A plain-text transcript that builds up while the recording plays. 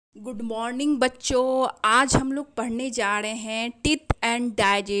Good morning बच्चों। आज हम लोग पढ़ने जा रहे हैं teeth and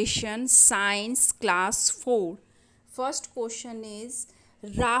digestion science class 4। First question is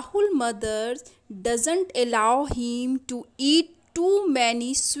Rahul mother doesn't allow him to eat to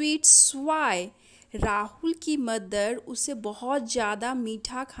many sweets Y. Rahul की मदर उसे बहुत ज़्यादा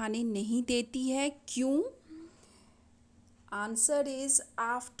मीठा खाने नहीं देती है, क्यों? Answer is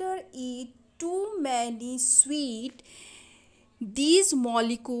after eat to many sweet, these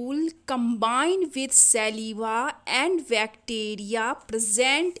molecules combine with saliva and bacteria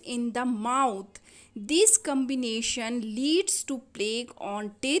present in the mouth. This combination leads to plaque on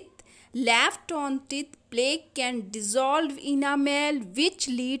teeth. Left on teeth, plaque can dissolve enamel, which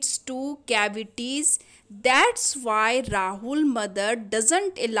leads to cavities. That's why Rahul mother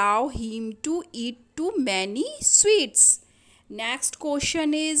doesn't allow him to eat too many sweets. Next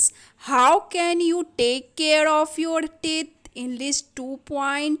question is, how can you take care of your teeth? In list 2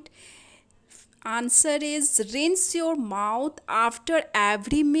 point. Answer is rinse your mouth after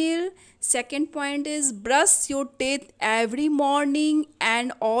every meal. Second point is brush your teeth every morning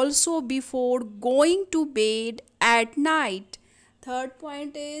and also before going to bed at night. Third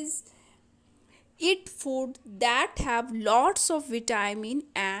point is eat food that have lots of vitamin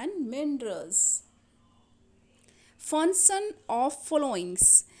and minerals. Function of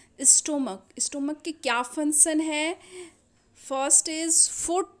followings. Stomach के क्या function है? First is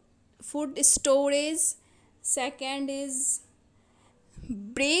food storage, second is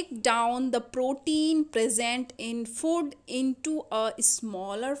break down the protein present in food into a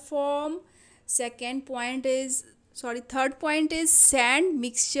smaller form. Third point is send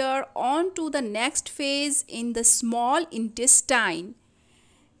mixture on to the next phase in the small intestine.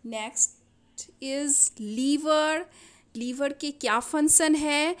 Next is liver के क्या function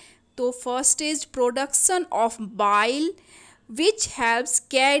है? तो first is production of bile which helps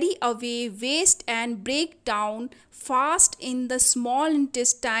carry away waste and break down fast in the small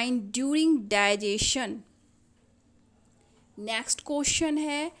intestine during digestion. Next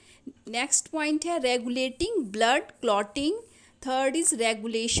point है regulating blood clotting. Third is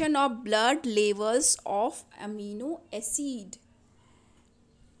regulation of blood levels of amino acid.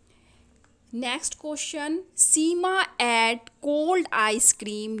 Next question, Seema ate cold ice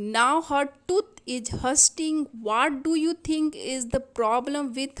cream. Now her tooth is hurting. What do you think is the problem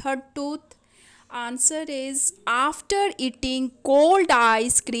with her tooth? Answer is after eating cold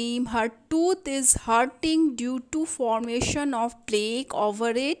ice cream, her tooth is hurting due to formation of plaque over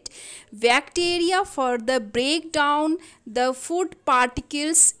it. Bacteria further break down the food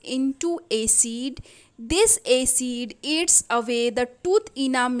particles into acid. This acid eats away the tooth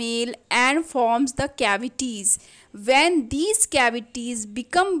enamel and forms the cavities. When these cavities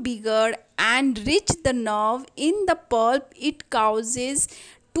become bigger and reach the nerve in the pulp, it causes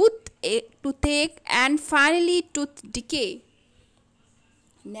toothache and finally tooth decay.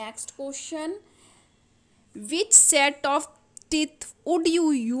 Next question, which set of teeth would you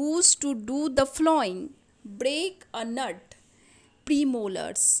use to do the following? Break a nut,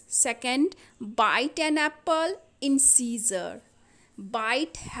 premolars. Second, bite an apple, incisor.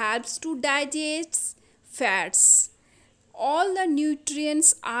 Bite helps to digest fats. All the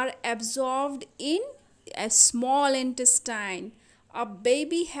nutrients are absorbed in a small intestine. A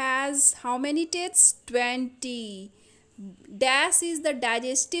baby has how many teeth? 20. Dash is the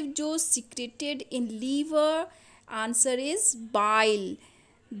digestive juice secreted in liver. Answer is bile.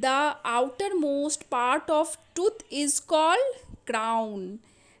 The outermost part of tooth is called crown.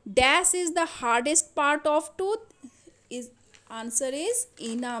 Dash is the hardest part of tooth. Answer is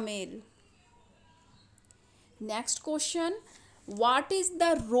enamel. Next question, what is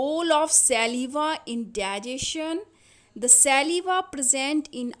the role of saliva in digestion? The saliva present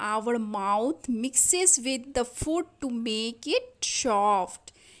in our mouth mixes with the food to make it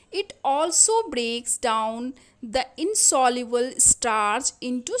soft. It also breaks down the insoluble starch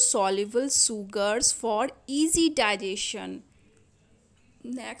into soluble sugars for easy digestion.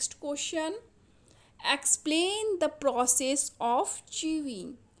 Next question, explain the process of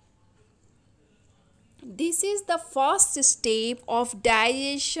chewing. This is the first step of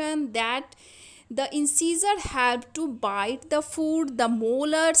digestion that the incisor helps to bite the food. The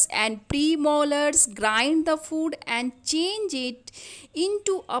molars and premolars grind the food and change it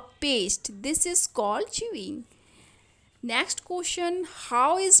into a paste. This is called chewing. Next question,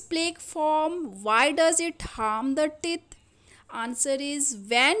 how is plaque formed? Why does it harm the teeth? Answer is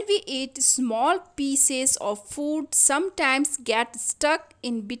when we eat small pieces of food, sometimes get stuck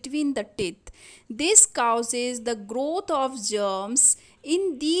in between the teeth. This causes the growth of germs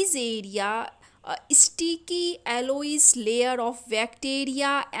in these areas. A sticky alloys layer of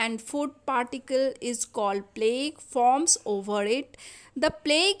bacteria and food particle is called plaque forms over it. The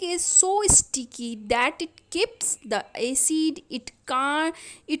plaque is so sticky that it keeps the acid it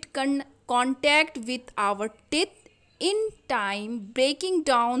can contact with our teeth in time, breaking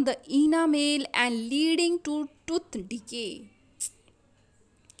down the enamel and leading to tooth decay.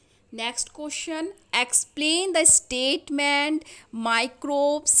 Next question. Explain the statement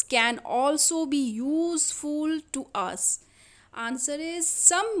microbes can also be useful to us. Answer is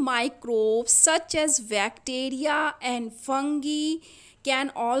some microbes such as bacteria and fungi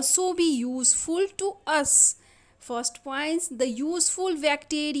can also be useful to us. First point, the useful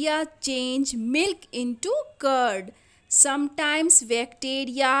bacteria change milk into curd. Sometimes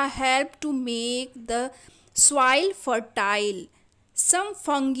bacteria help to make the soil fertile. Some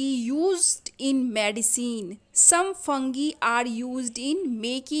fungi used in medicine. Some fungi are used in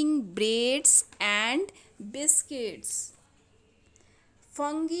making breads and biscuits.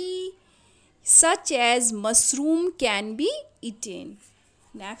 Fungi such as mushroom can be eaten.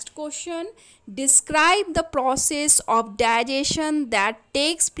 Next question. Describe the process of digestion that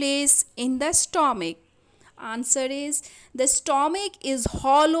takes place in the stomach. Answer is the stomach is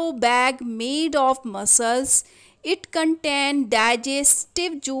hollow bag made of muscles. It contains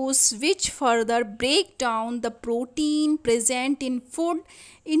digestive juice which further break down the protein present in food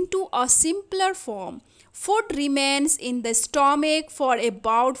into a simpler form. Food remains in the stomach for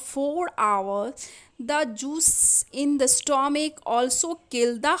about 4 hours. The juice in the stomach also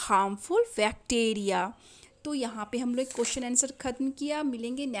kill the harmful bacteria. तो यहाँ पे हम लोग question answer ख़त्म किया.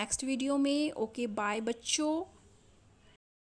 मिलेंगे next video में. Okay bye बच्चों.